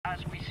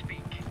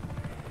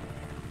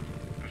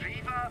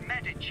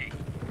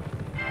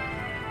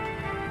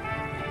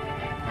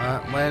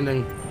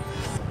Landing.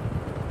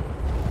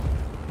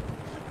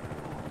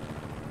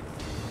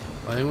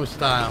 Landing with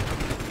style.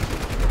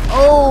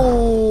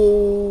 Oh!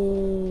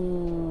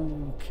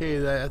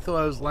 Okay, I thought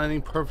I was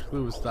landing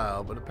perfectly with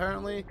style, but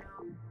apparently...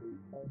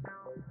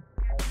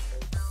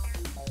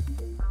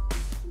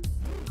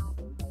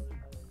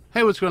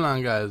 Hey, what's going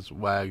on, guys?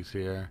 Wags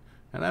here,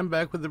 and I'm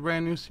back with a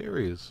brand new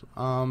series.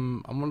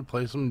 I'm gonna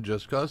play some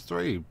Just Cause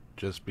 3,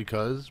 just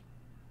because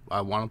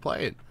I want to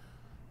play it.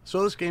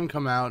 So this game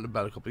came out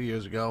about a couple of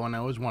years ago, and I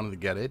always wanted to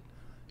get it.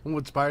 And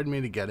what inspired me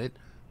to get it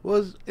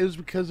was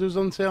because it was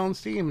on sale on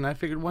Steam, and I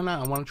figured, why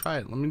not? I want to try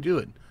it. Let me do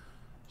it.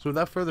 So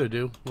without further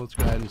ado, let's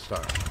go ahead and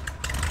start.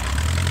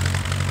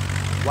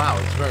 Wow,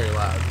 it's very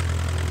loud.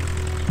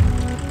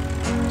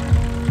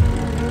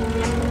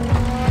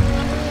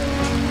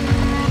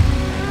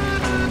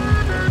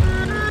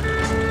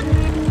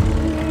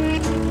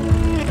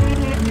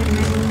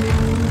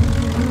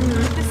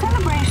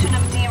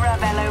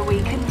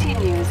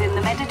 In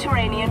the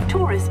Mediterranean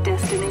tourist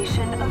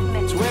destination of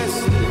Medici.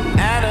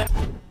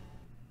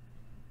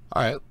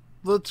 Alright,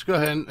 let's go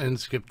ahead and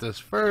skip this.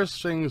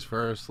 First things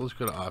first, let's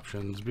go to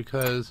options,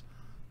 because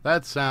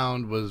that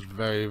sound was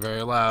very,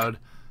 very loud,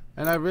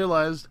 and I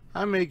realized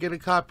I may get a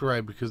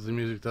copyright because the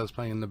music does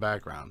play in the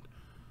background.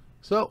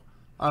 So,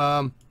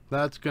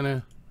 that's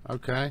gonna,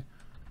 okay.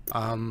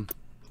 The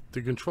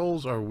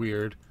controls are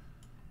weird,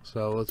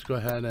 so let's go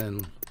ahead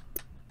and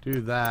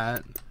do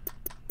that,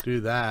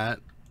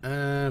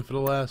 and for the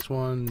last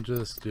one,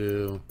 just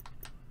do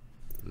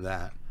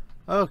that.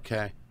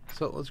 Okay,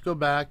 so let's go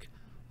back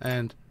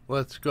and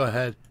let's go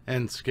ahead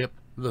and skip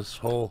this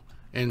whole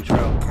intro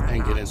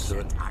and get into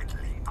it.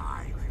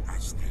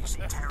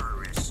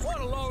 What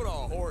a load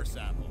of horse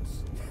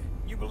apples.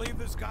 You believe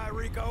this guy,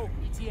 Rico?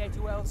 ETA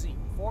to LZ,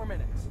 4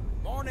 minutes.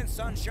 Morning,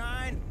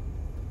 sunshine.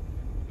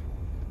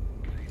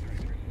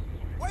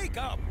 Wake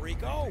up,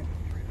 Rico.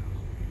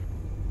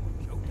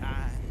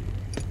 Showtime.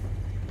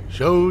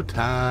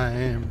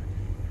 Showtime.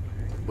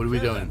 What are we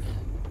doing?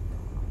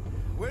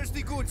 Where's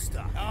the good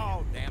stuff?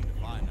 Oh, damned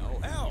if I know.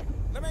 Hell,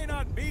 there may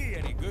not be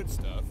any good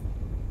stuff.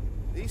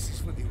 This is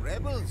for the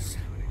rebels?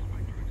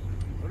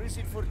 Or is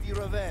it for the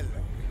Ravel?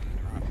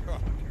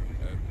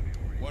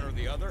 One or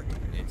the other.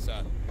 It's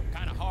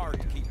kind of hard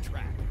to keep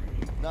track.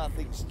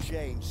 Nothing's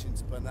changed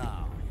since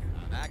Banal.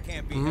 That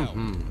can't be helped.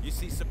 You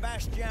see,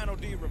 Sebastiano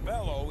di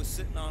Ravello is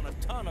sitting on a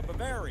ton of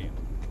Bavarian,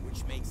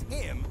 which makes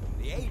him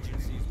the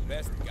agency's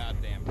best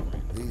goddamn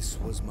friend. This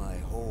was my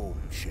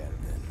home,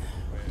 Sheldon.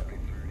 Well,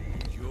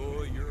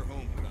 enjoy your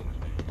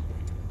homecoming.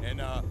 And,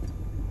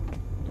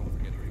 don't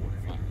forget the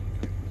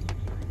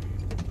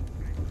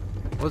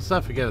 45. Let's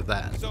not forget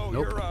that. So,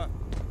 nope.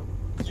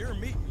 you're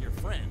meeting your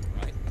friend,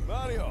 right?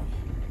 Mario,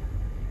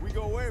 we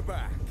go way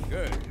back.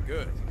 Good,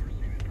 good.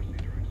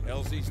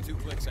 LZ's 2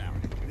 clicks out.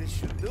 This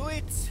should do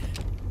it.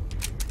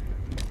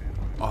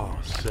 Oh,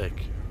 sick.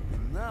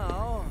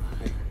 Now...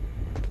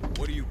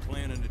 What are you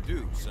planning to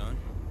do, son?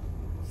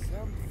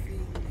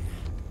 something...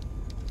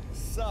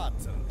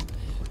 subtle.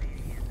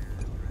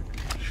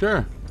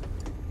 Sure.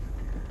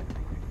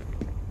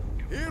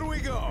 Here we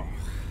go.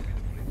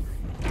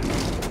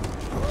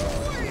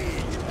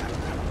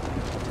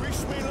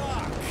 Wish me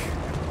luck.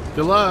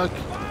 Good luck.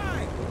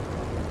 Why?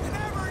 You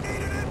never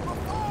needed it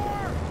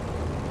before!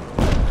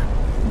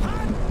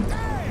 Hot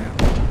damn!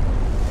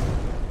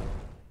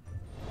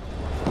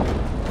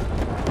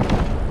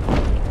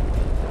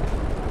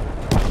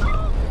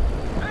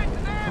 It's an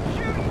damn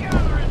shooting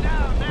gathering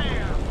down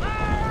there!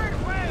 Fired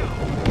well!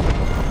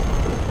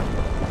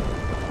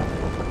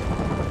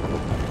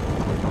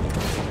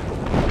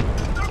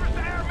 Surface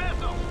to air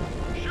missile!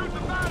 Shoot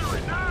the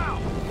battery now!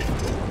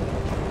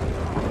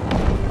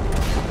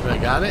 I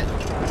got it?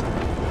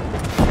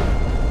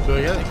 Do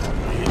I get it?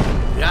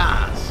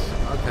 Yes!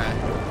 Okay.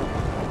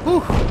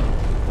 Whew!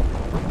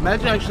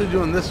 Imagine actually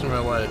doing this in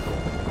real life.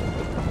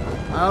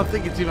 I don't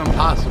think it's even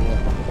possible.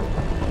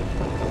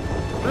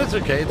 But it's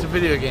okay, it's a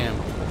video game.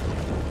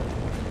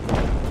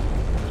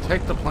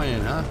 Protect the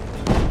plane, huh?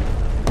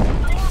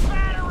 More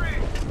battery!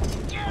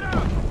 Get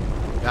up!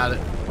 Got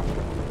it.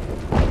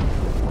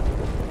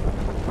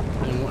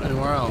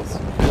 Anywhere else?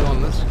 Can I go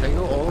on this? Can I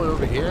go all the way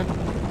over here?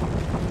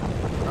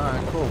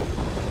 Alright, cool.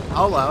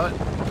 I'll allow it.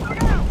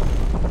 Look out!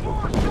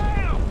 More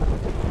sail!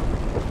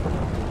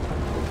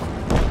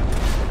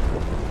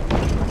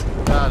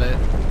 Got it.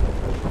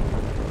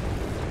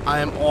 I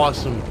am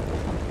awesome.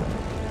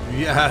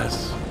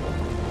 Yes.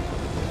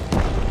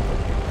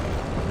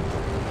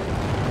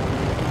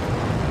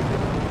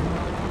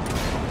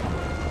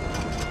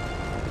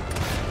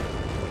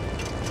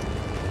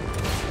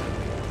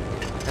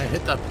 Can I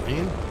hit that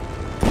plane?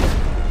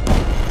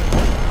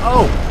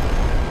 Oh!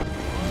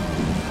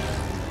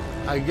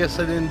 I guess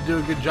I didn't do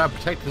a good job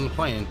protecting the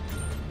plane.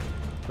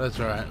 That's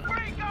alright.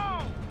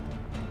 Rico!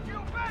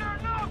 You better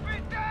not be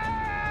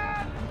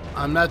dead!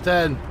 I'm not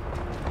dead.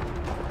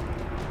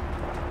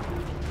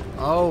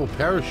 Oh,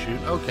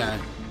 parachute. Okay.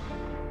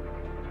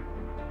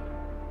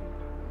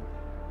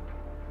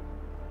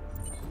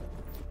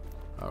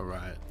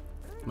 Alright.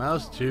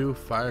 Mouse 2,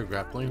 fire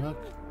grappling hook.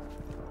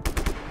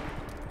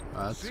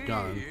 That's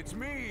gone. It's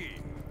me,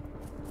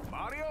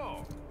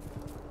 Mario.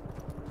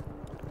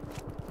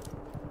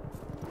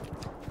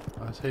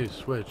 I say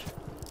switch.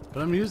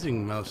 But I'm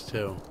using mouse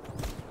 2.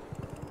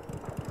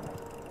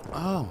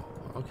 Oh,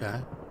 okay.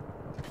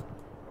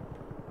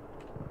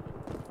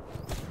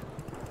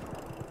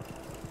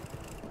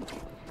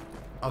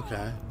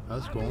 Okay,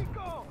 that's cool.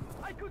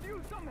 I could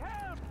use some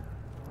help.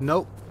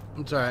 Nope,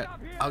 it's alright.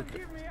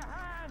 Give me a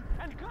hand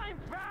and climb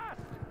fast.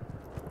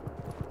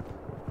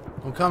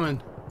 I'm coming.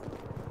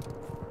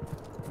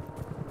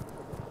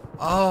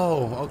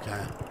 Oh,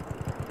 okay.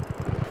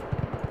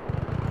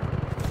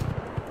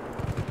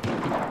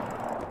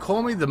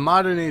 Call me the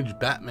modern age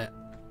Batman.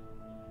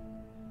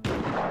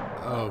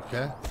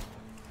 Okay.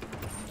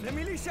 The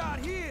militia are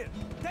here.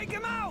 Take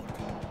him out.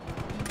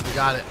 I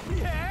got it.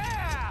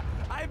 Yeah,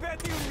 I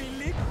bet you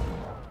really.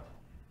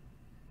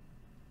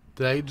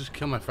 Did I just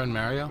kill my friend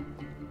Mario?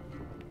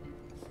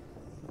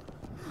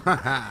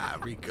 Haha,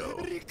 Rico.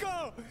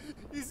 Rico!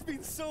 It's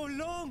been so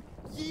long!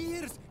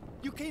 Years!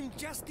 You came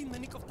just in the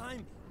nick of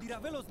time. The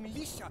Ravello's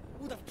militia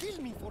would have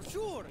killed me for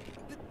sure.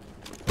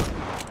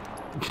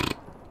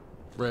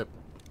 Rip.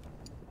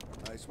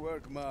 Nice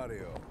work,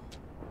 Mario.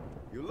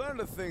 You learned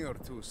a thing or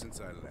two since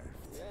I left.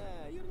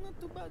 Yeah, you're not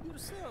too bad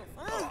yourself,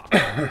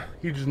 huh?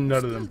 He just nutted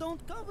Still him.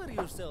 don't cover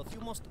yourself. You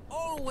must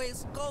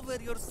always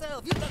cover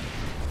yourself. You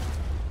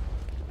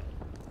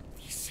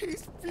This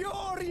is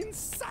pure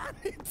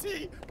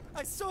insanity!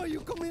 I saw you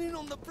coming in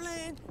on the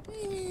plane,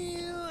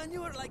 and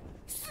you were like,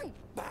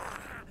 bah,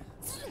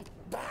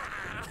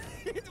 bah.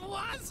 It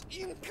was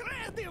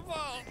incredible!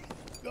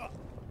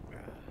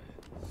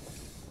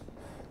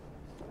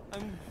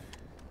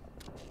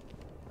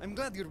 I'm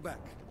glad you're back.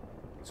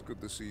 It's good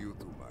to see you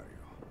too, Mario.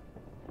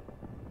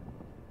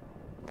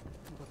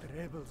 But the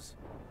rebels,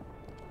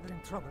 they're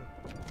in trouble.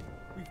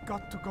 We've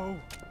got to go.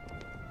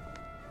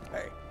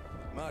 Hey,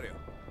 Mario.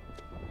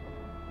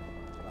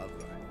 I'll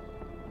drive.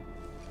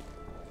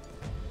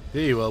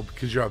 There you will,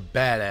 because you're a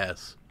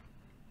badass.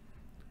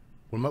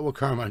 What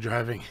car am I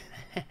driving?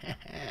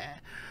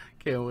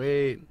 Can't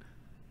wait.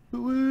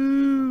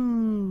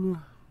 Woo!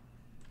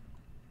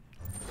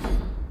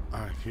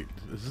 Alright,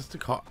 is this the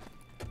car?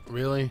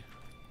 Really?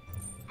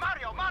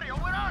 Mario,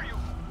 where are you?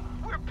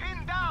 We're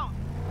pinned down.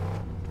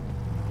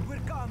 We're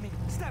coming.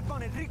 Step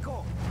on it,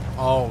 Rico.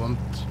 Oh,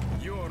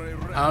 You're a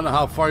I don't know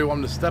how far you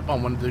want me to step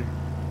on when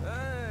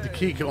the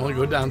key can only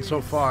go down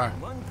so far.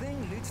 One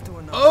thing leads to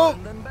another. Oh!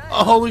 And then back.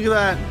 Oh, look at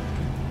that!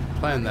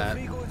 Playing that.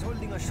 Rico is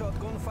holding a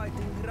shotgun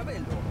fighting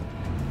Ravello.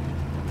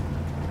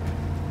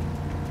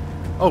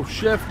 Oh,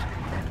 shift.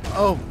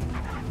 Oh.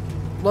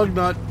 Lug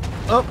nut.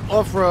 Up,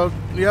 off-road.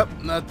 Yep,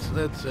 that's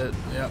it.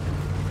 Yep.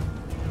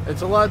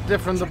 It's a lot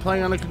different than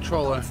playing on a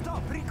controller.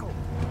 Stop, Rico.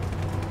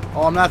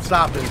 Oh, I'm not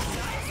stopping.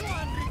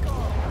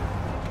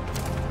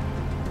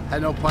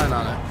 Had no plan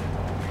on it.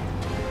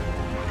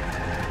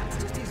 It's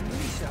just these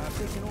militia have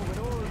taken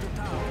over all the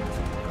towns,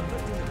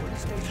 converting the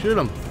police station Shoot him.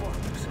 into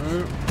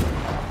fortresses.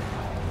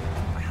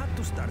 I had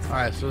to start.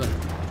 Alright, so You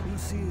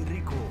see,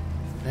 Rico.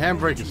 the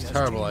handbrake Medici is a has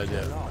terrible changed a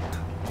idea. lot.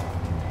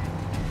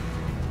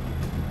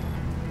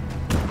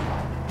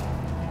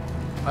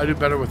 I do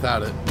better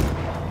without it.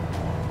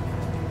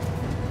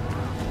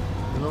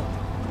 Nope.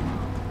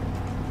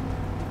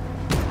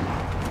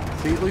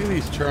 See, look at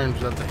these turns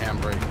without the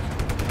handbrake.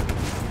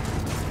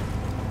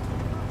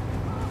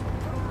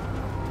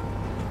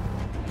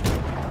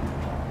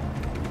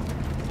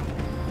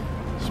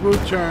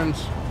 Smooth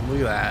turns. Look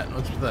at that.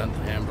 What's without the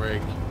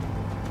handbrake?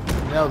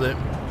 Nailed it.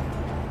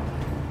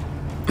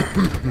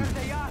 There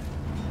they are.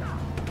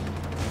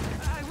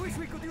 I wish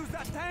we could use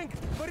that tank,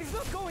 but it's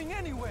not going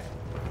anywhere.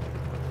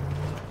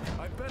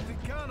 I bet the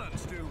cannon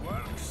still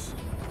works.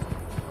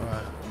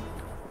 Alright.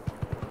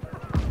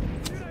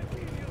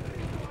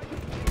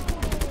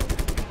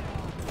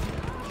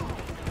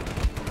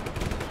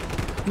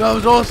 That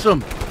was awesome.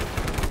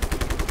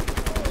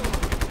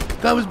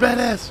 That was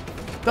badass.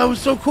 That was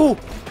so cool.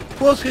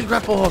 Who else can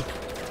grapple hook?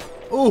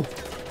 Ooh.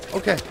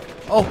 Okay.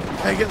 Oh,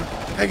 I get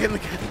in the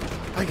can.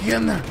 I can get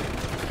in there.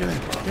 Get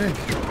in.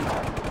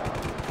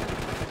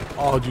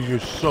 Oh, dude, you're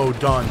so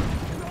done.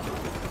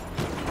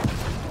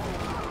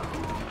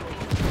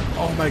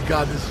 Oh my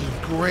god, this is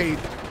great.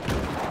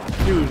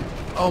 Dude,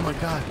 oh my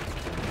god.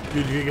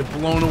 Dude, you're gonna get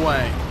blown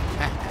away.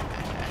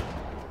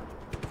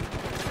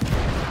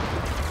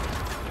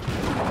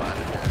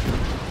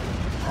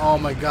 Oh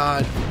my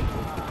god.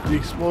 The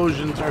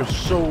explosions are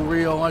so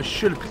real. I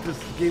should have picked this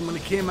game when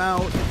it came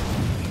out.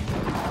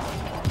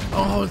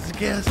 Oh, it's the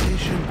gas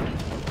station.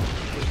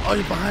 Oh,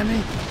 you're behind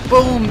me?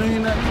 Boom! No, you're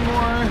not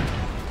anymore.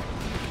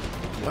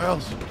 Where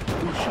else? Where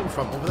are you shooting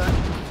from? Over there?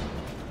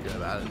 Forget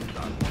about it. You're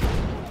done.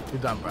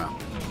 You're done, bro.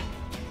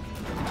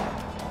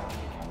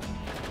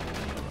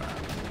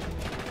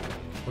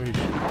 Where are you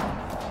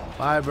shooting?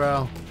 Bye,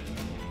 bro.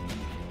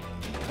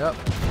 Yep.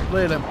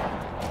 Later.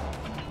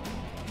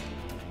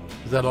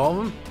 Is that all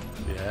of them?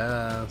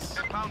 Yes.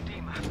 Found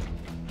team.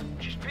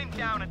 She's pinned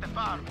down at the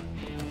farm.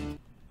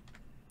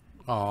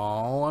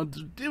 Oh,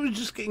 it was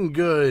just getting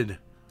good.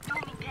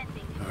 Storming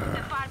pending.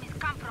 The farm is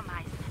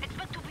compromised.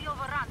 Expect to be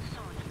overrun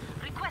soon.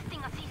 Requesting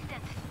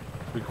assistance.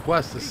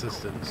 Request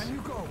assistance. Can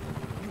you go?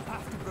 You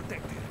have to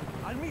protect it.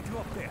 I'll meet you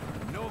up there.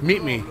 No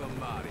Meet me. problem,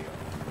 Mario.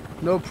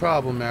 No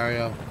problem,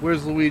 Mario.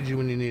 Where's Luigi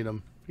when you need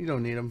him? You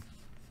don't need him.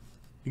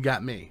 You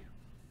got me.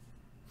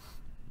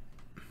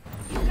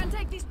 You can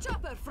take this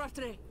chopper,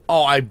 Fratre.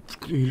 Oh, I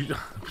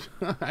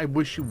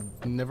wish you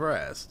never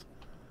asked.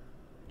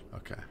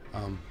 Okay.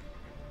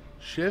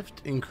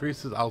 Shift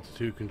increases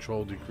altitude,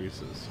 control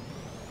decreases.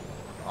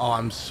 Oh,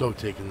 I'm so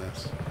taking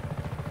this.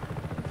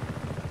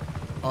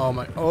 Oh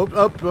my! Oh!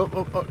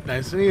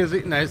 Nice and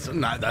easy. Nice.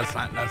 No, that's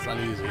not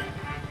easy.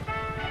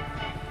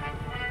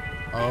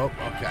 Oh,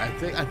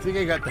 okay. I think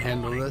I got the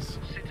handle of this.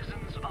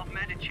 Citizens of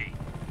Medici.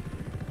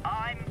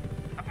 I'm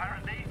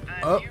apparently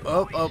the Okay.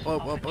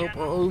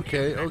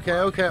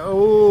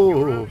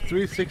 Oh,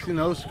 360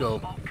 no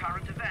scope. of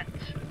current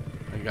events.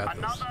 I got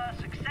this. Another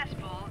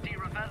successful Di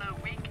Ravello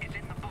week is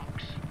in the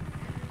books.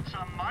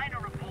 Some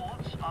minor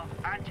reports of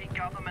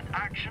anti-government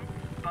action,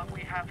 but we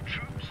have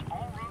troops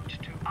en route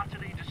to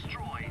utterly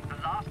destroy the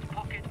last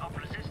pocket of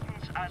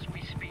resistance as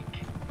we speak.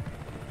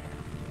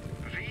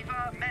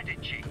 Viva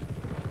Medici!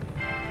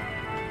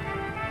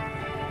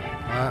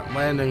 Alright,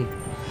 landing.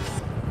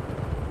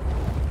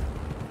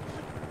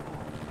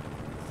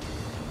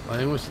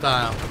 Landing with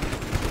style.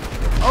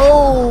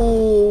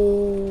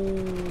 Oh!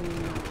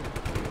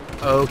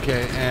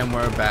 Okay, and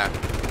we're back.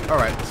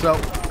 Alright, so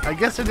I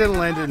guess I didn't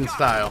land it in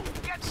style.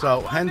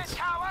 So, hence...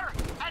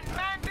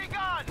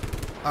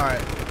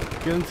 Alright,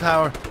 get in the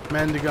tower,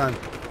 man the gun.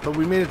 But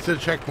we made it to the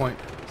checkpoint.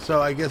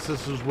 So I guess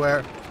this is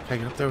where... Can I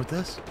get up there with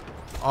this?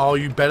 Oh,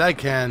 you bet I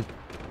can.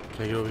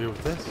 Can I get over here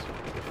with this?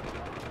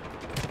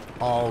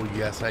 Oh,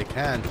 yes, I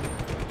can.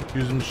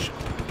 Use them.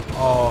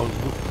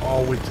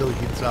 Oh, wait till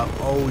he heats up.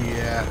 Oh,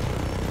 yeah.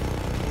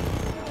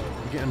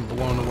 I'm getting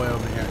blown away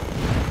over here.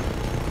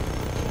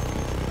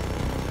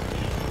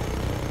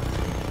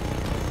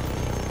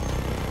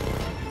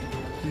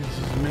 This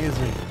is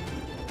amazing.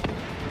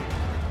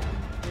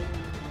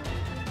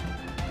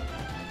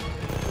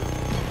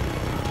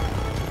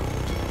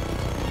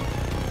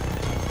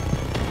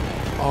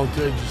 Oh,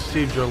 dude, I just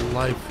saved your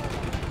life.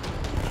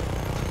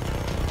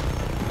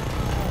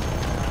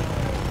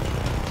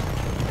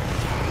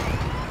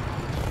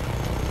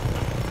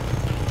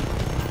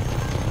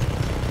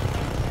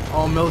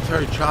 Oh,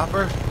 military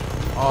chopper?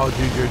 Oh,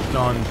 dude, you're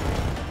done.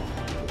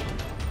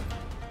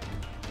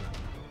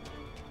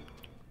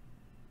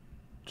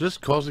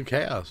 Just causing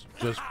chaos,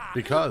 just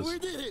because. We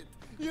did it!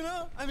 You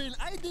know, I mean,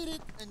 I did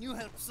it and you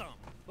helped some.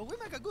 But we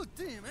make a good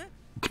team, eh?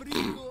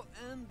 Rico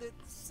and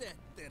etc.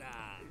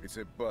 It's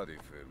a buddy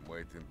film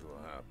waiting to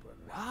happen.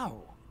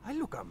 Wow, I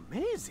look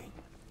amazing.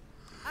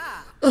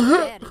 Ah,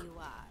 there you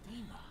are.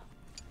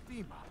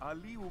 Dima,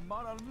 Ali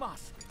Umar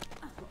al-Mask.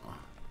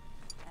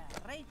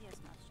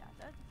 Radius not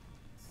shattered.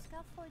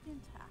 Scaffold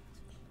intact.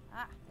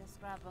 Ah, this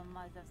rubber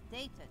mud is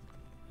dated.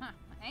 Huh,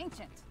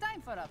 ancient.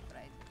 Time for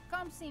upgrade.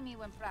 Come see me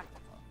when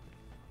practical.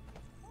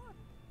 Or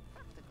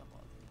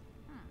practicable.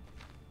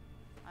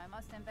 I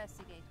must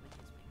investigate which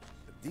is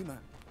bigger. Dima,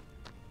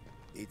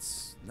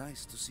 it's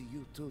nice to see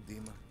you too,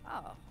 Dima.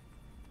 Oh.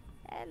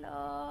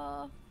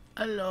 Hello.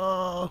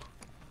 Hello.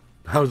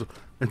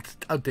 It's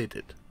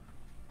outdated.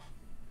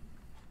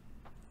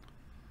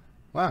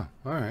 Wow,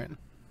 alright.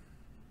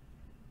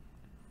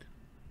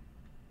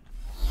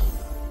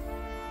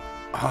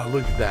 Oh,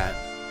 look at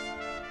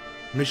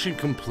that. Mission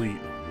complete.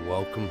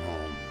 Welcome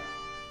home.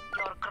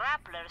 Your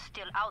grappler's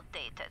still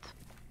outdated.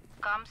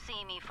 Come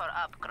see me for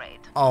upgrade.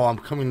 Oh, I'm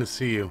coming to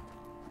see you.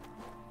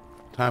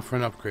 Time for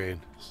an upgrade.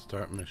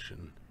 Start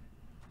mission.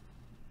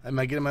 Am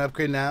I getting my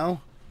upgrade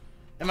now?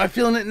 Am I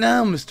feeling it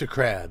now, Mr.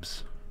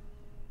 Krabs?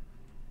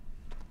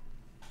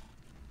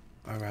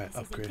 Alright,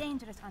 upgrade. This is a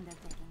dangerous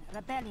undertaking.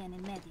 Rebellion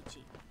in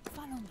Medici.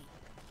 Follow me.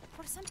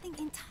 For something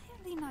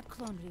entirely not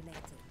clone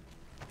related.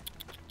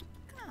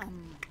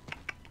 Come.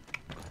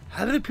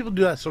 How did people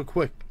do that so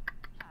quick?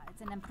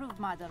 It's an improved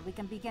model. We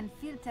can begin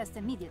field test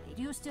immediately.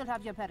 Do you still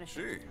have your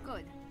parachute? Si.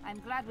 Good. I'm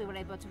glad we were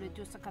able to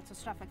reduce the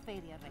catastrophic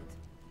failure rate.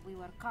 We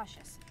were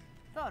cautious,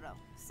 thorough,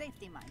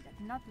 safety-minded,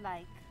 not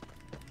like...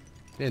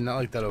 Yeah, not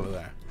like that over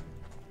there.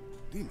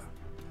 Dima,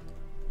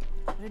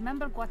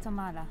 Remember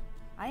Guatemala.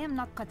 I am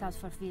not cut out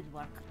for field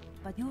work,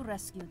 but you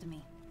rescued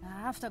me.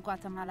 After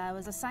Guatemala, I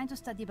was assigned to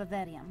study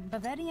Bavarium.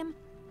 Bavarium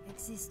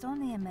exists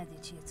only in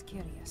Medici. It's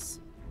curious.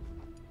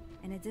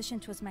 In addition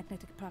to its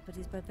magnetic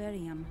properties,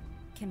 Bavarium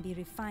can be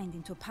refined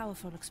into a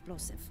powerful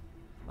explosive,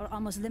 or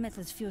almost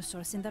limitless fuel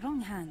source in the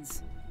wrong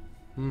hands.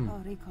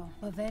 Oh, Rico,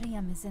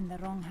 Bavarium is in the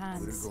wrong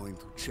hands. we're going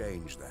to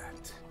change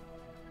that.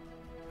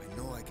 I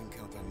know I can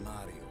count on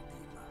Mario,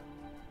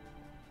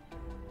 Dima.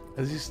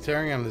 As he's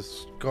staring at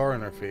this scar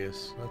in her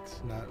face, that's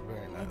not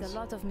very Made a nice.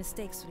 lot of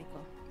mistakes,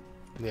 Rico.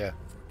 Yeah.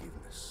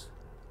 Forgiveness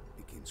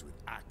begins with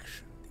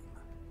action,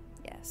 Dima.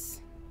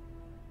 Yes,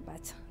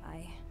 but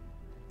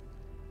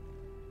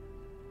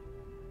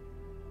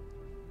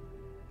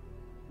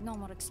no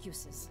more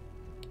excuses.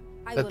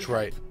 I That's will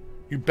right. help.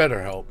 You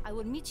better help. I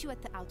will meet you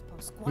at the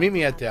outpost. Meet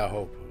me at the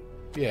Guatemala.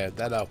 outpost. Yeah,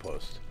 that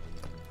outpost.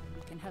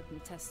 You can help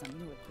me test some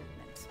new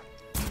equipment.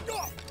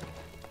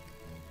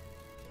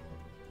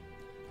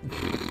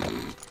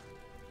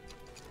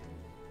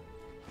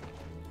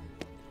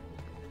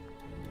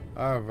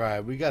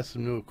 Alright, we got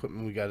some new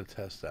equipment we gotta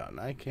test out, and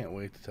I can't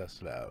wait to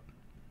test it out.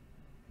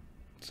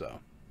 So,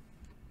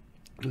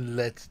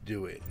 let's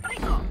do it.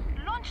 Rico,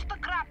 launch the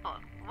grapple.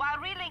 While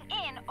reeling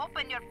in,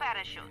 open your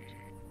parachute.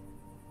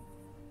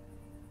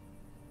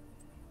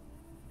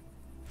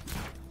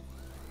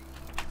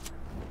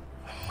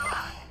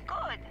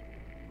 Good.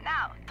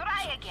 Now,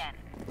 try again.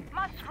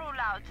 Must rule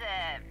out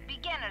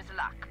beginner's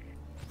luck.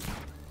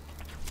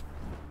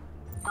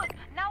 Good.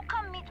 Now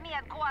come meet me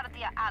at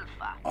Guardia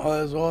Alpha. Oh,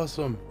 that's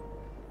awesome.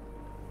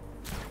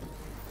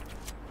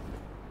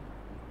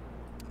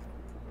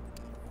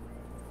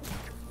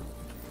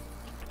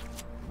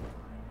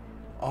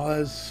 Oh,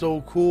 that's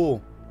so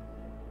cool.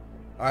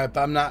 Alright,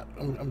 but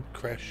I'm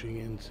crashing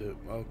into,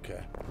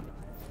 okay.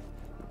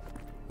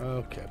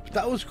 Okay, but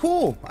that was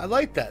cool. I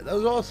like that. That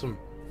was awesome.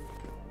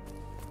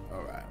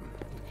 Alright.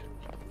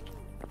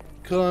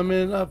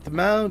 Coming up the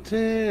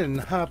mountain,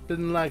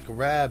 hopping like a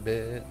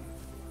rabbit.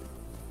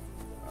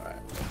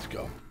 Alright, let's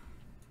go.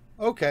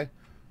 Okay.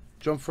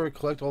 Jump for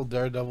collect all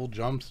Daredevil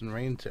jumps and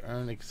rain to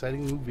earn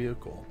exciting new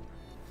vehicle.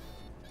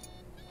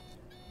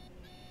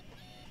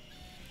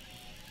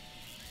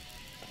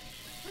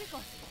 Rico,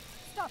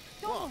 stop!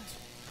 Don't!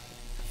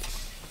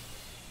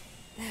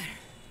 There.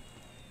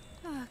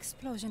 Oh,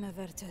 explosion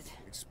averted.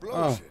 Explosion?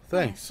 Oh,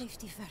 thanks.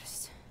 Safety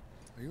first.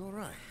 Are you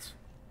alright?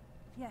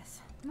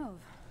 Yes, move.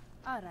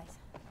 All right.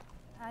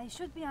 I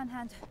should be on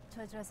hand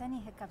to address any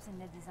hiccups in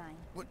the design.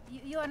 What?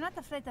 You are not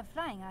afraid of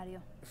flying, are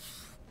you?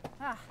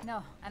 Ah,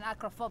 no. An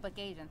acrophobic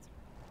agent.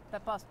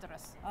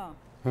 Preposterous. Oh.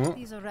 Huh?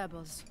 These are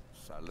rebels.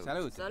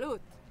 Salute.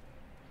 Salute.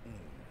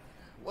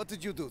 What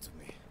did you do to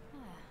me?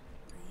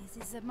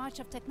 This is a march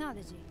of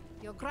technology.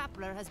 Your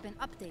grappler has been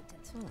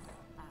updated.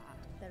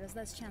 There is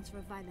less chance for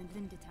violent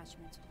limb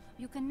detachment.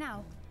 You can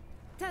now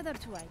tether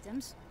two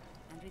items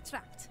and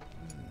retract.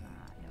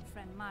 Your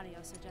friend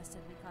Mario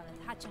suggested we call it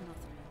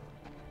Hachinothree.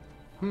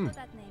 Although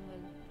that name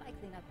will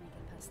likely not make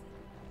it past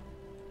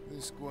the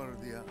This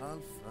Guardia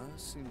Alpha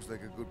seems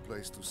like a good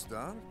place to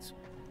start.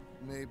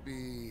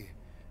 Maybe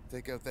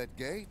take out that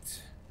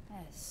gate?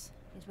 Yes,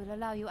 it will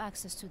allow you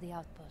access to the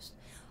outpost.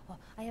 Oh,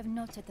 I have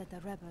noted that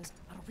the rebels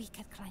are weak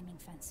at climbing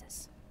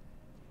fences.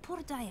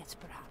 Poor diets,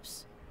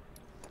 perhaps.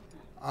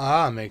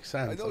 Ah, makes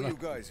sense. I know you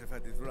guys have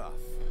had it rough.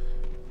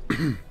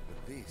 But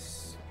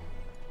this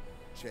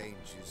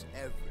changes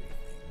everything.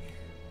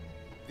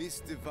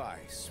 This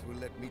device will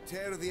let me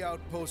tear the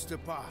outpost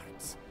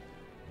apart.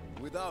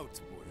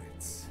 Without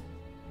bullets.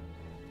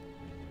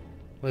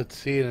 Let's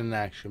see it in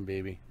action,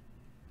 baby.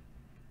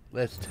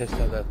 Let's test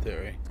out that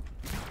theory.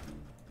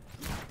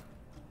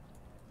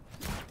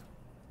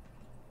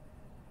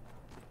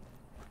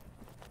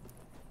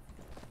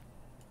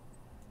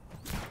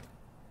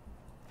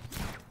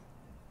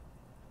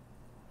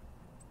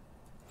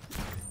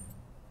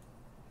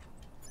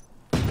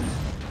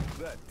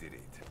 That did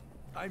it.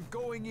 I'm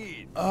going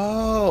in.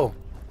 Oh!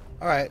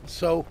 Alright,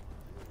 so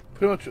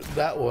pretty much what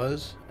that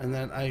was, and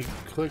then I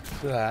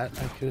clicked that,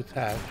 I could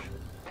attach.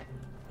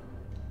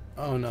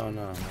 Oh, no,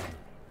 no, no.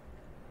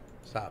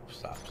 Stop.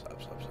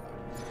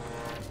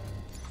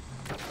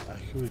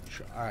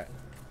 Alright,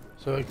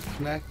 so I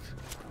connect.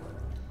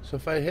 So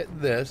if I hit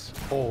this,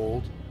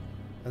 hold,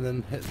 and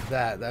then hit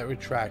that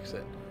retracts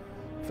it.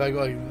 If I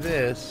go like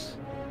this,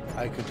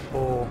 I could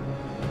pull.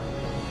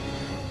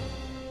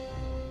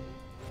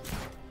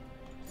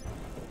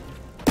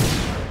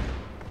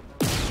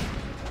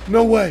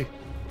 No way!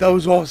 That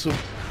was awesome.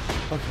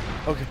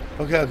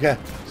 Okay.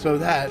 So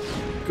that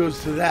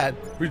goes to that.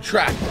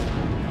 Retract.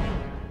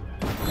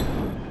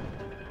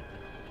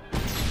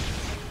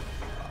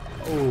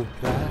 Oh,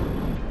 that.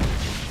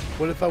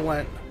 What if I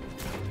went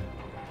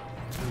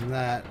from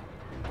that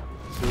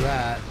to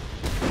that,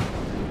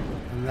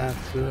 and that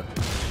to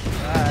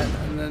that,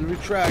 and then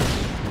retract?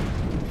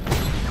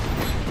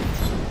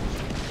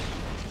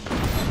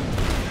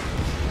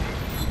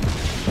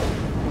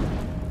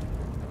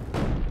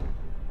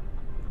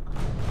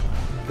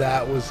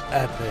 That was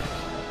epic.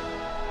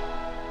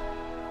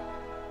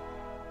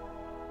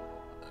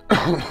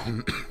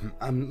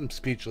 I'm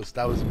speechless.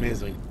 That was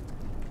amazing.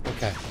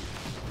 Okay.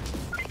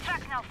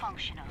 Track now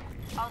functional.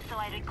 Also,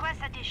 I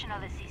request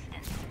additional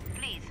assistance.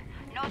 Please,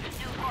 note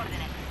new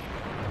coordinates.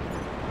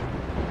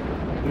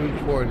 New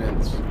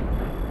coordinates.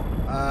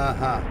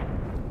 Uh-huh.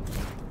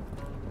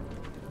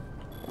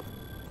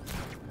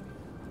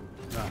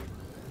 No.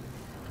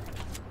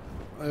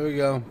 There we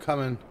go.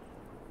 Coming.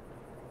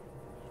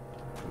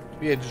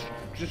 Yeah,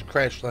 just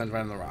crash land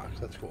right on the rocks.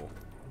 That's cool.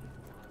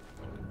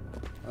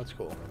 That's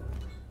cool.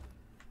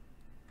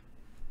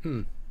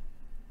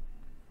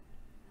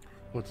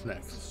 What's This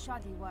next? is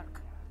shoddy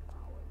work.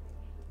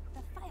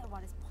 The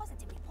firewall is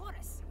positively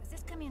porous. Is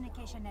this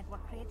telecommunication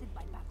network created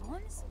by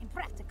baboons?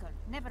 Impractical.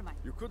 Never mind.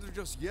 You could have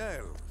just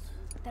yelled.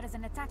 There is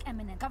an attack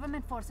imminent.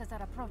 Government forces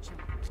are approaching.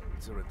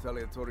 It's a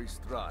retaliatory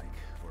strike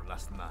for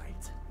last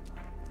night.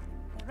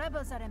 The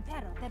rebels are in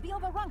peril. They'll be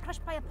overrun,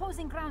 crushed by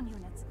opposing ground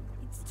units.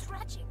 It's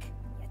tragic,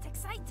 yet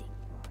exciting.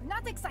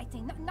 Not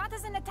exciting. Not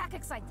as an attack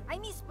exciting. I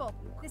misspoke.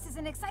 This is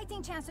an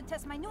exciting chance to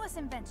test my newest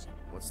invention.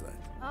 What's that?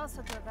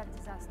 Also to avert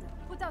disaster.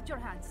 Put out your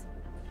hands.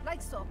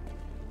 Like so.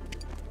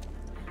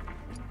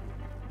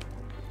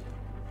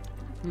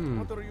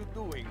 What are you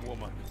doing,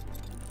 woman?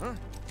 Huh?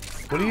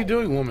 What are you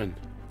doing, woman?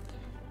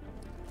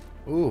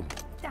 Ooh.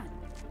 Done.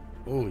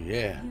 Oh,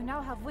 yeah. You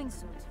now have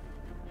wingsuit.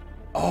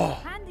 Oh,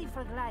 Handy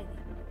for gliding.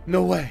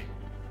 no way.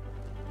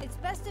 It's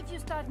best if you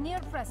start near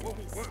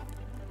precipice.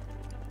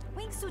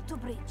 Wingsuit to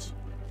bridge.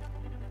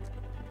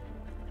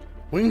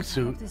 Hope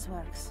Wingsuit. this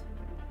works.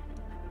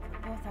 For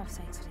both our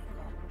sakes,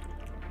 Rico.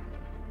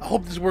 I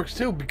hope this works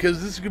too,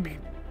 because this is gonna be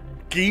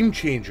game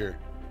changer.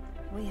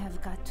 We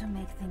have got to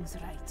make things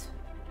right.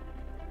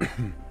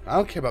 I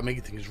don't care about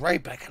making things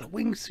right, but I got a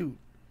wingsuit.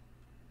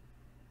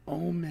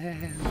 Oh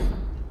man.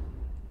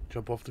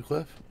 Jump off the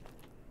cliff.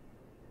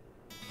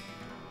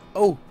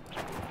 Oh.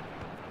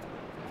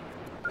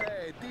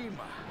 Hey,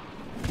 Dima.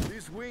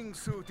 This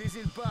wingsuit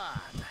isn't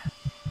bad.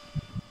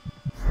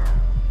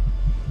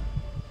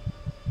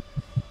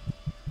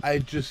 I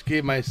just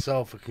gave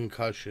myself a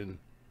concussion.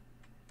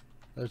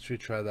 Let's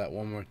retry that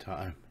one more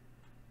time.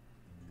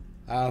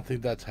 I don't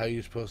think that's how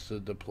you're supposed to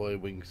deploy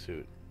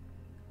wingsuit.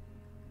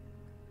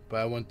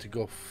 But I went to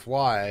go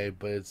fly,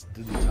 but it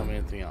didn't tell me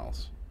anything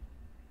else.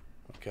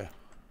 Okay.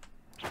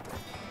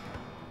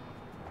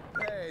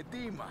 Hey,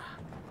 Dima.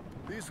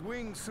 This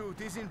wingsuit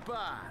isn't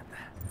bad.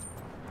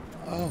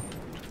 Oh.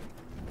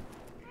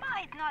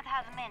 Might not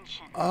have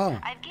mentioned. Oh.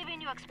 I've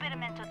given you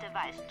experimental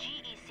device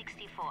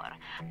GE-64,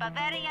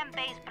 Bavarian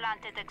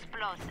base-planted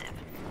explosive.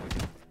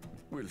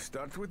 We'll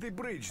start with the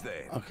bridge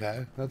then.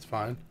 Okay, that's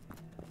fine.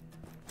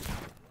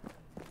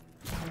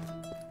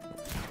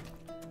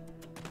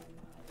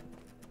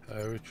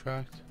 I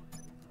retract.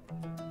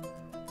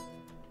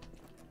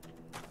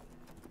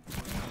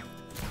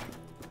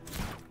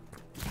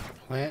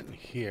 Plant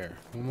here.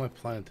 What am I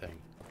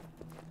planting?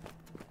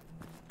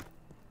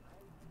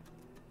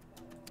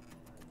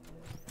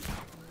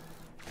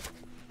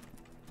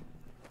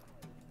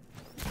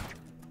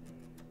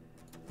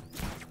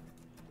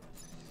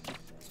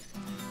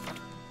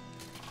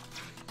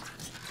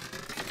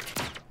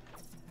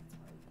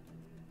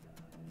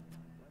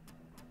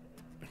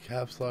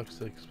 Caps locks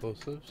the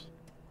explosives.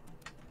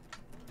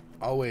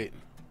 Oh wait.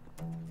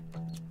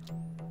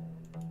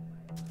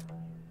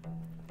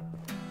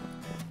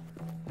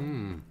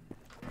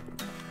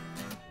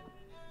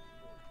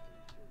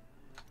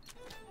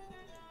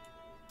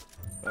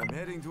 I'm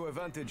heading to a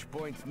vantage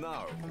point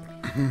now.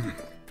 The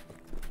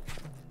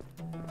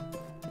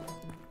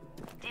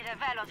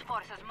Revelo's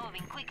forces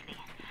moving quickly.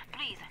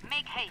 Please,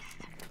 make haste.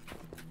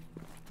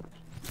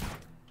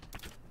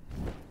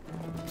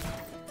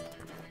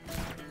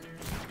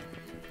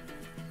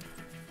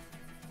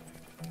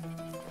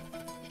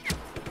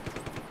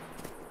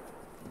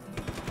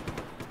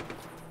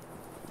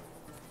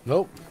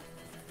 Nope.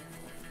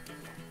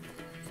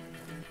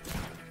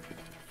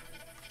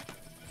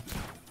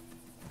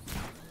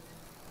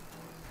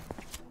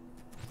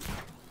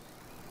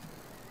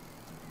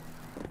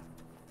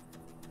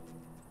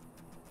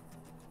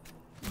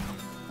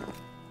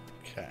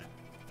 Okay.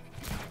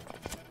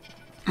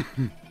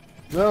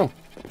 No.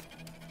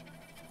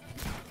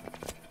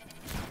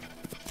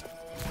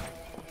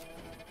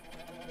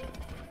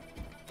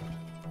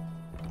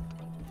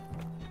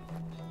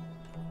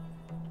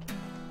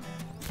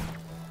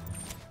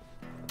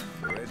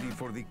 Ready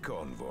for the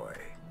convoy.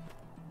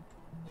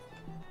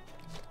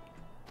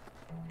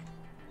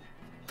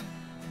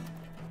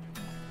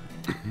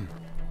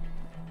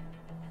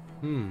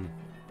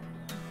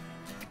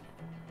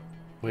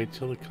 Wait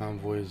till the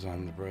convoy is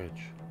on the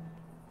bridge.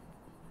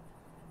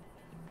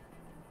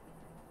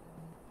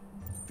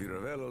 The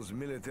Revelo's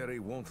military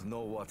won't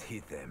know what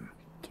hit them.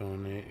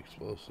 Donate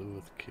explosive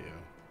with Q.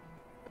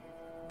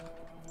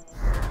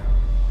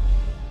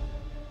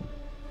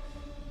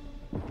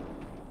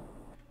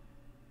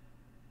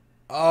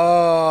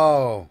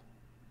 Oh.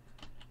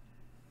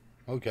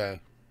 Okay.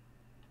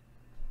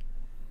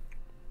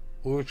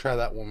 We'll try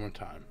that one more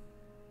time.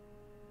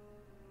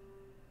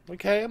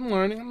 Okay, I'm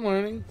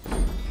learning.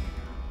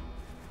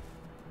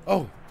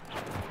 Oh.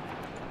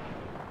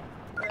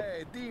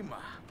 Hey,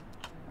 Dima.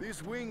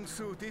 This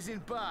wingsuit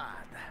isn't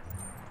bad.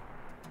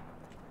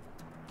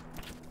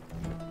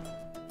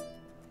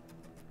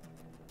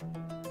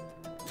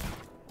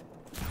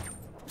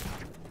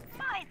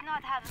 Might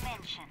not have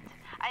mentioned.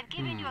 I've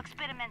given you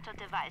experimental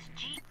device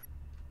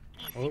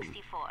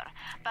GE-64,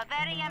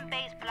 Bavarian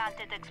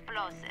base-planted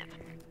explosive.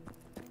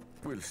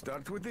 We'll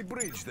start with the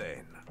bridge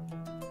then.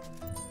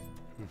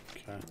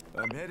 Okay.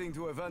 I'm heading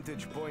to a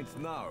vantage point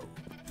now.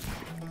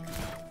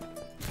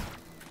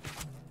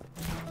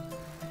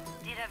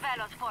 The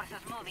Revelo's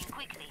forces moving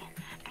quickly.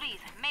 Please,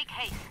 make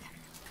haste.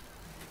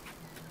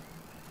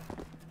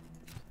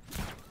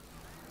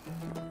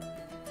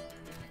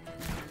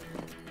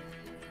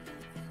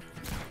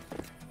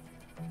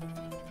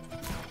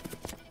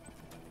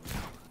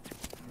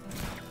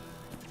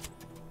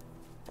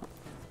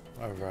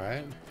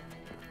 Alright.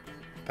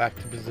 Back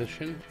to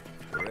position.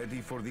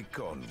 Ready for the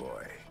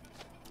convoy.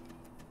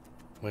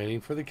 Waiting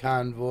for the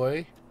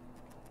convoy.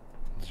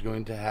 It's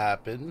going to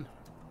happen.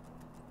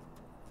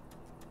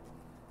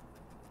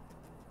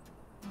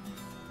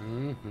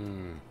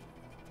 Mm-hmm.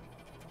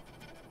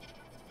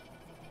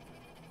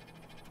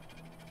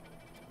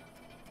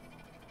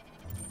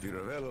 The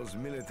Ravello's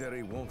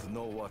military won't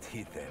know what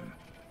hit them.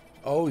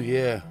 Oh,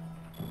 yeah.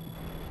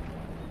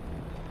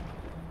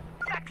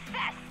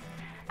 Success!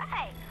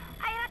 Hey,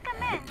 I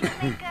recommend you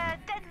make a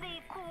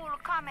deadly cool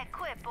comic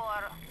quip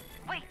or...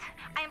 Wait,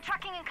 I am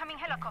tracking incoming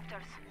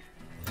helicopters.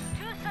 2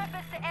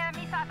 surface-to-air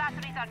missile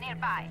batteries are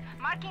nearby.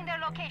 Marking their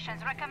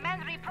locations.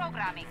 Recommend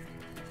reprogramming.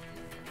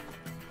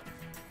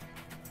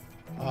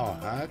 Oh,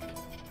 heck.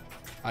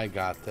 I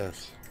got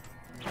this.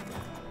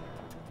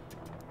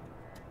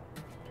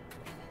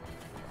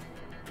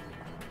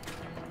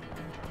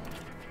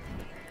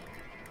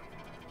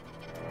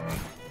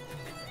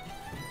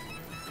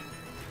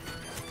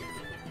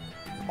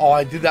 Oh,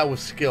 I did that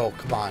with skill.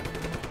 Come on.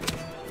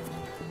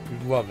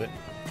 You love it.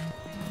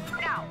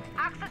 Now,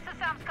 access to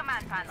Sam's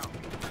command panel.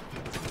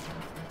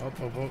 Oh,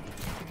 oh, oh.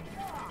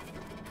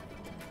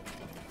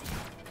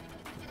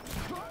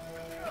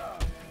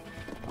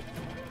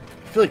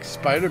 I feel like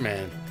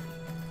Spider-Man.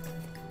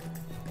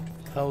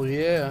 Hell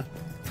yeah.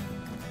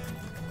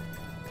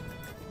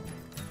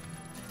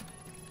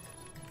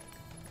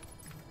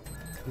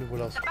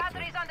 What else? The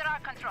battery's under our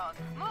control.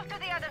 Move to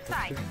the other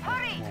side.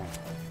 Hurry!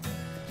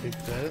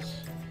 Take this.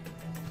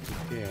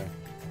 Here.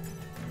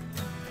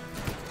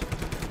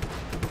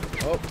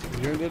 Oh,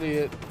 you're an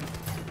idiot.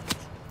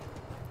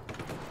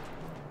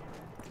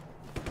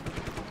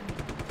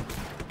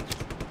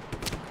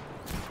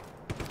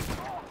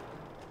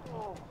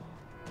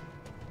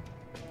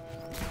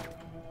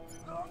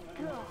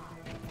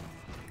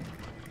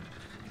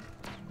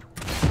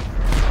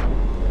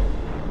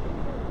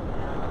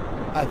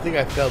 I think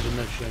I failed the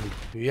mission.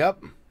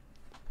 Yep.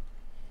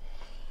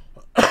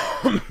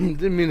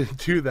 Didn't mean to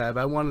do that,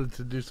 but I wanted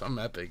to do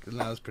something epic, and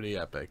that was pretty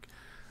epic.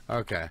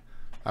 Okay.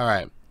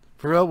 Alright.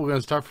 For real, we're going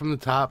to start from the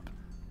top.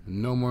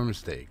 No more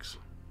mistakes.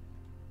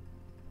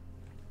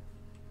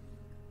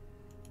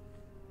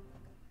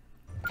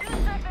 2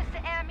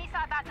 surface-to-air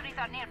missile batteries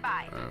are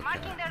nearby. Okay.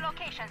 Marking their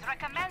locations.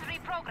 Recommend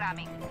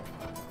reprogramming.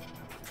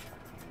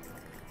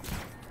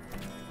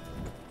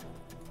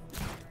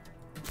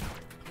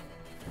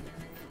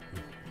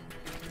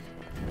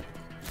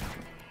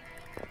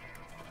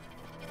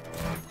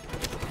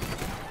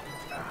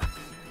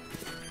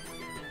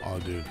 Oh,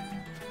 dude.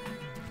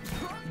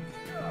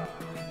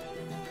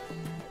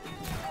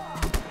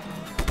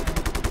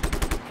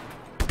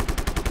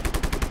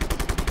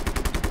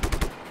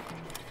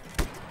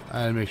 I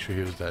had to make sure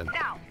he was dead.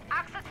 Now,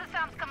 access to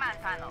Sam's command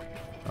panel.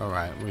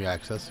 Alright, we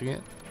accessing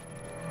it.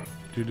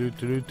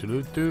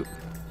 Do-do-do-do-do-do.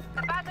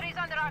 The battery's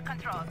under our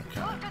control.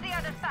 Move to the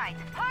other side.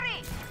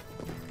 Hurry!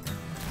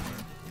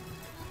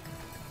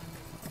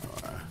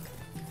 Alright.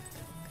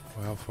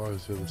 Well, how far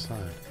is the other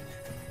side?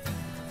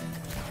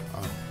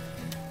 Oh.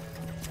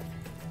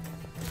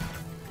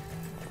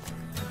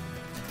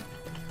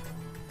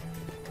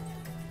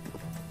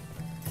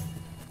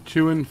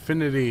 To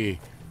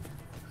infinity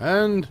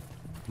and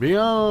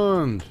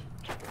beyond.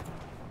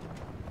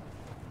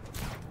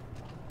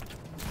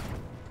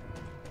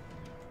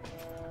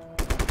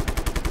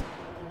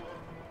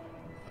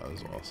 That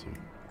was awesome.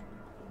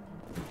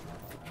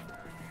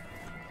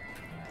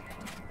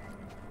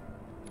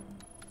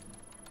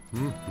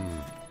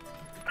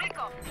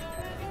 Rico!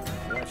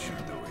 That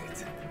should do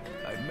it.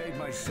 I've made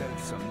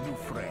myself some new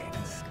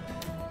friends.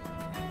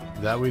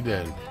 That we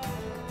did.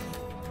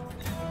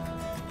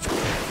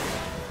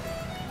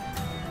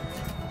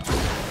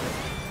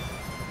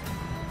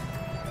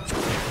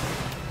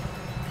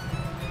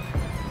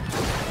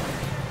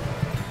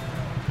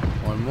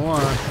 One more.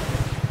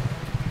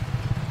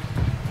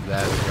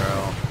 That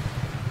girl.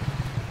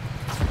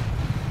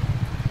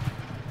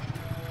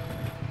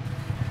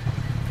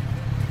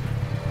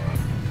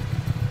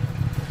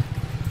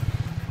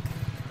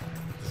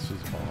 This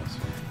is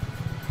awesome.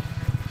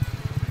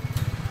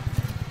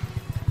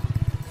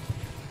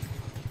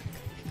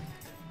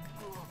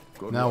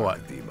 Good Now work,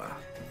 what? Dima.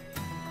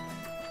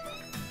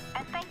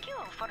 And thank you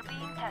for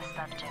being test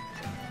subject.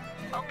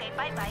 Okay,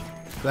 bye-bye.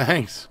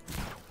 Thanks.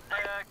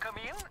 Come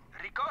in.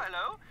 Rico,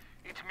 hello.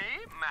 It's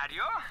me,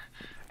 Mario.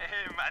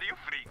 Mario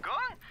Frico.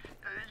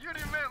 You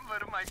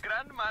remember my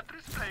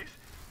grandmother's place?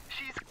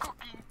 She's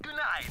cooking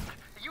tonight.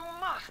 You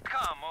must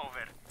come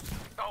over.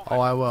 Oh,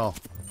 I will.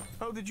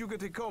 How did you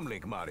get a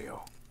comlink,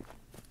 Mario?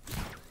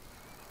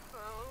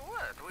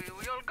 What?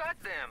 We all got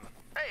them.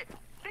 Hey,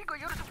 Rico,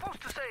 you're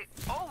supposed to say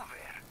over.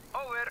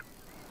 Over.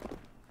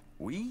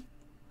 We?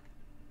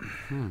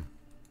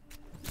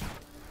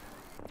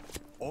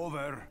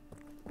 Over.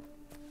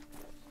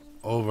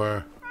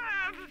 Over.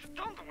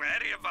 Don't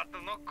worry about the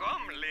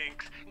no-com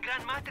links.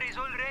 Grandmother is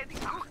already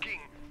cooking.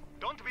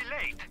 Don't be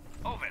late.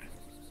 Over.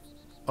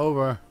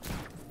 Over.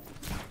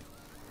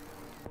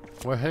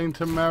 We're heading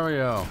to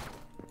Mario.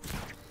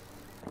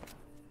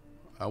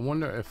 I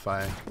wonder if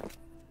I...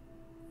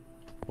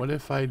 What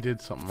if I did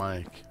something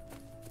like...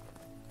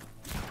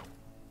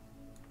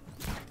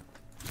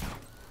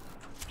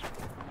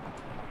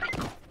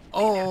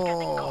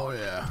 Oh,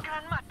 yeah.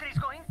 Grandmother is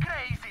going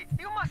crazy.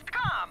 You must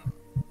come.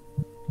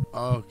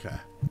 Okay.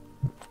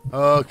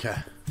 Okay.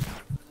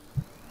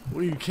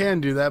 Well, you can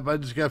do that, but I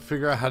just gotta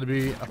figure out how to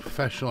be a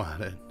professional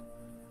at it.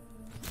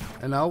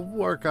 And I'll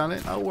work on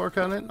it. I'll work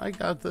on it. I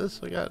got this.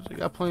 I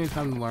got plenty of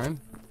time to learn.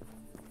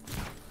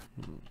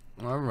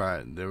 All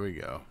right, there we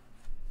go.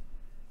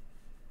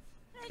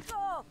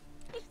 Rico,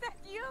 is that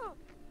you?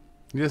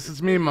 Yes,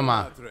 it's me,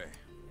 Mama.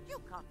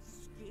 You got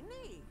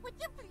skinny. Would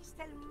you please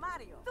tell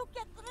Mario to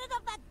get rid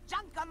of that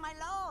junk on my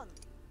lawn?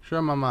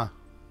 Sure, Mama.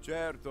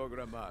 Certo,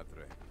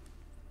 Grandmadre.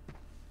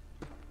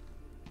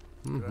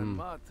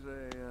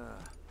 Grandmadre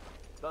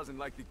doesn't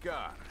like the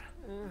car.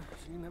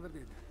 She never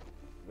did.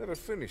 Never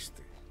finished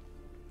it.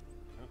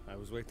 I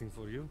was waiting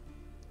for you.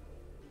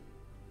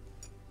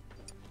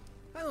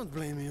 I don't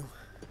blame you,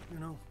 you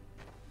know,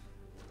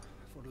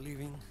 for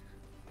leaving.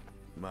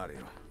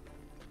 Mario,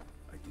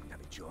 I didn't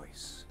have a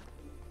choice.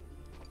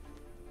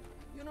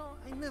 You know,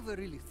 I never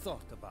really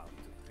thought about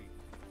it, Rico.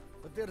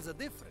 But there's a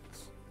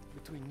difference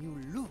between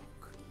you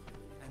look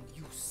and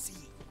you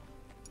see.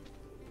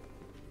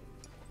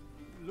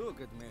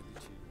 Look at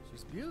Medici.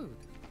 She's beautiful.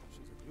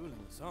 She's a jewel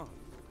in the sun.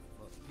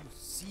 But you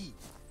see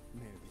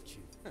Medici.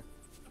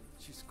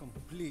 She's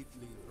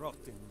completely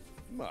rotten.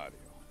 Mario,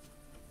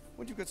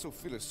 why'd you get so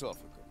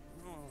philosophical?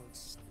 No,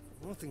 it's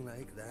nothing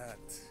like that.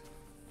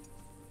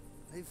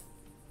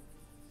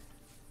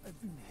 I've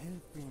been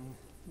helping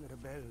the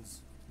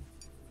rebels.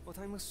 But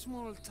I'm a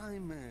small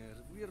timer.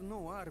 We're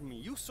no army.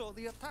 You saw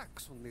the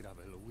attacks on the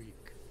Rebel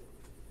week.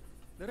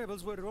 The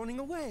rebels were running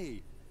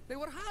away. They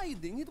were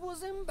hiding. It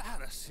was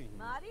embarrassing.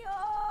 Mario,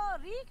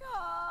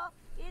 Rico,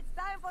 it's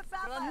time for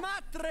supper.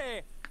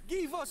 Grandmatre,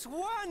 give us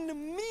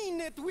 1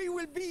 minute. We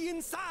will be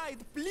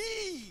inside,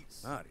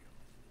 please. Mario,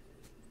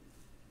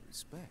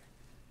 respect.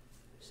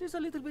 She's a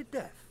little bit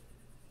deaf.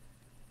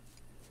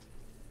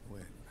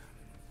 Well,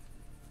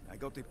 I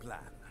got a plan.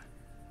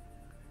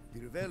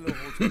 The Rivello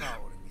holds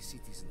power in the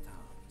cities and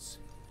towns.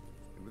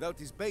 And without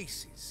his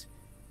bases,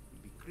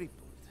 we'll be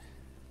crippled.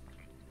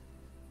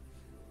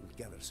 We'll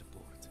gather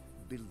support,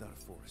 build our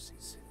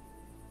forces.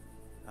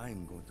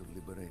 I'm going to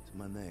liberate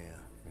Manea.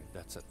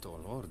 That's a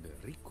tall order,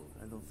 Rico.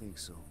 I don't think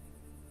so.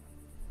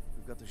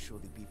 We've got to show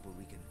the people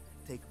we can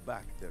take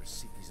back their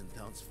cities and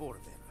towns for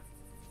them.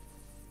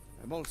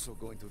 I'm also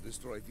going to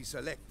destroy Vis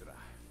Electra.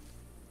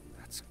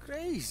 That's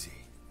crazy.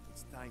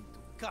 It's time to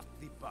cut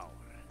the power.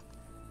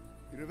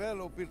 The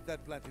Rivello built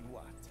that plant in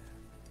what?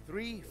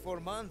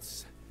 3-4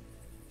 months?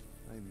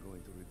 I'm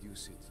going to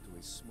reduce it to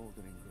a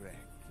smoldering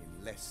wreck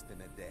in less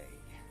than a day.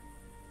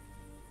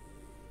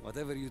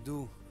 Whatever you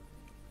do,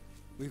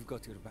 we've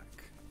got your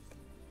back.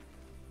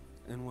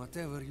 And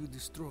whatever you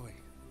destroy,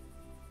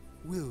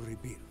 we'll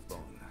rebuild.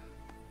 Bon.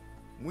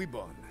 Muy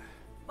bon.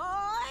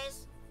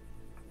 Boys!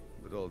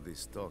 But all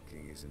this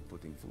talking isn't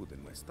putting food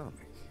in my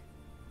stomach.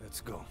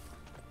 Let's go.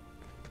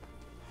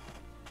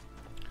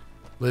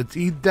 Let's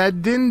eat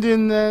that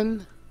din-din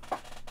then.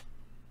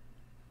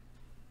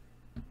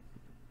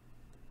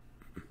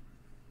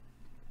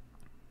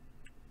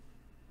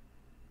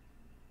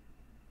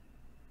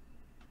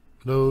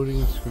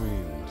 Loading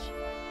screens.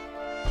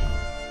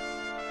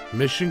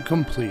 Mission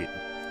complete.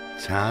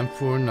 Time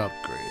for an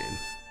upgrade.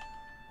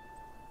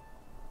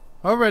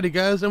 Alrighty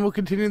guys, and we'll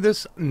continue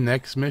this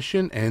next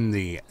mission in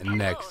the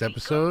next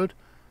episode.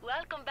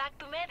 Welcome back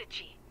to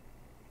Medici.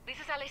 This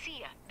is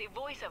Alessia, the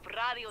voice of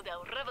Radio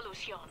del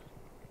Revolucion.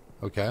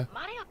 Okay.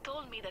 Mario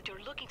told me that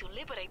you're looking to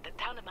liberate the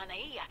town of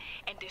Manea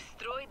and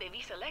destroy the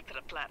Vis Electra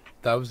plant.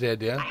 That was the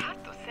idea. I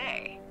have to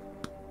say,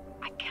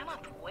 I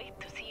cannot wait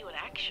to see you in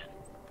action.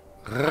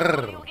 I'll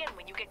call you again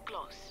when you get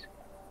close.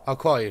 I'll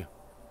call you.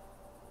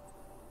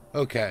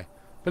 Okay.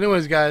 But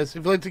anyways, guys, if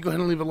you'd like to go ahead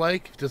and leave a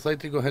like, if you dislike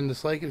to go ahead and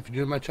dislike it. If you're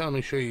new to my channel,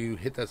 make sure you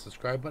hit that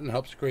subscribe button. It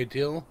helps a great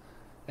deal.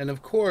 And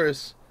of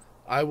course,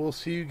 I will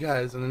see you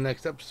guys in the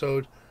next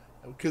episode,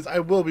 because I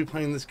will be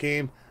playing this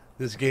game.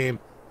 This game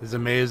is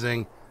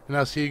amazing. And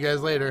I'll see you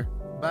guys later.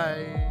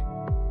 Bye.